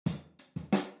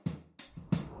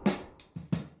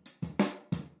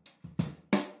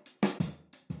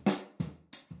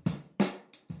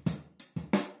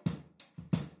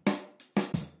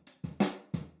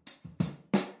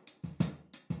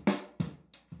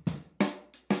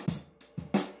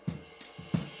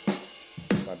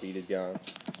My beat is gone.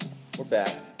 We're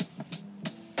back.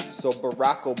 So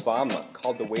Barack Obama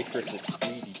called the waitress a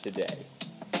sweetie today.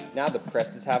 Now the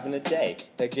press is having a day.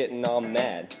 They're getting all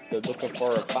mad. They're looking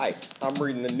for a fight. I'm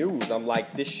reading the news. I'm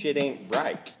like, this shit ain't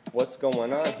right. What's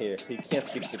going on here? He can't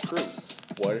speak the truth.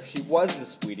 What if she was a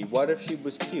sweetie? What if she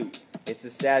was cute? It's a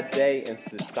sad day in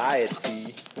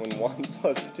society when 1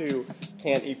 plus 2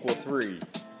 can't equal 3.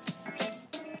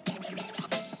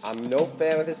 I'm no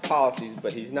fan of his policies,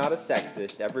 but he's not a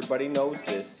sexist. Everybody knows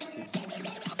this.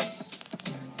 He's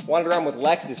wandered around with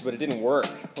Lexus, but it didn't work.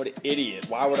 What an idiot.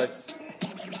 Why would I...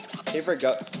 Here we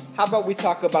go. How about we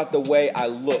talk about the way I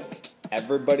look?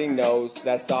 Everybody knows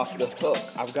that's off the hook.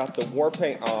 I've got the war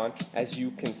paint on, as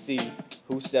you can see.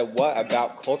 Who said what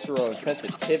about cultural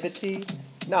insensitivity?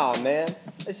 Nah, man.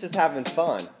 It's just having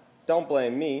fun. Don't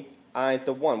blame me. I ain't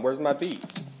the one. Where's my beat?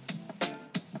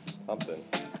 Something.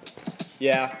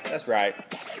 Yeah, that's right.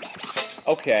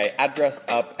 Okay, I dress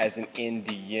up as an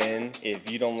Indian.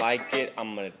 If you don't like it,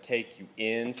 I'm gonna take you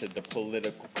into the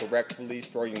political correct police,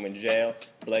 throw you in jail.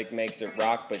 Blake makes it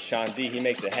rock, but Sean D, he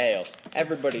makes it hail.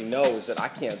 Everybody knows that I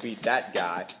can't beat that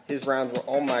guy. His rounds were,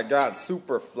 oh my god,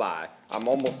 super fly. I'm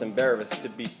almost embarrassed to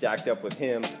be stacked up with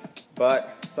him,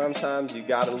 but sometimes you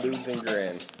gotta lose and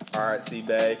grin. Alright,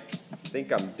 C-bae,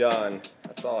 think I'm done.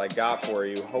 That's all I got for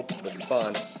you. Hope it was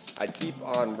fun. I'd keep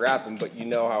on rapping, but you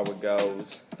know how it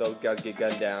goes. Those guys get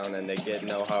gunned down and they get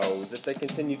no hoes if they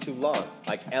continue too long.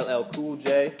 Like LL Cool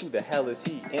J, who the hell is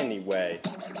he anyway?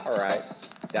 Alright,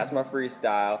 that's my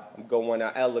freestyle. I'm going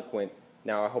out eloquent.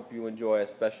 Now I hope you enjoy a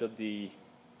special D.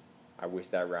 I wish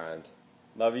that rhymed.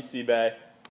 Love you, C-bae.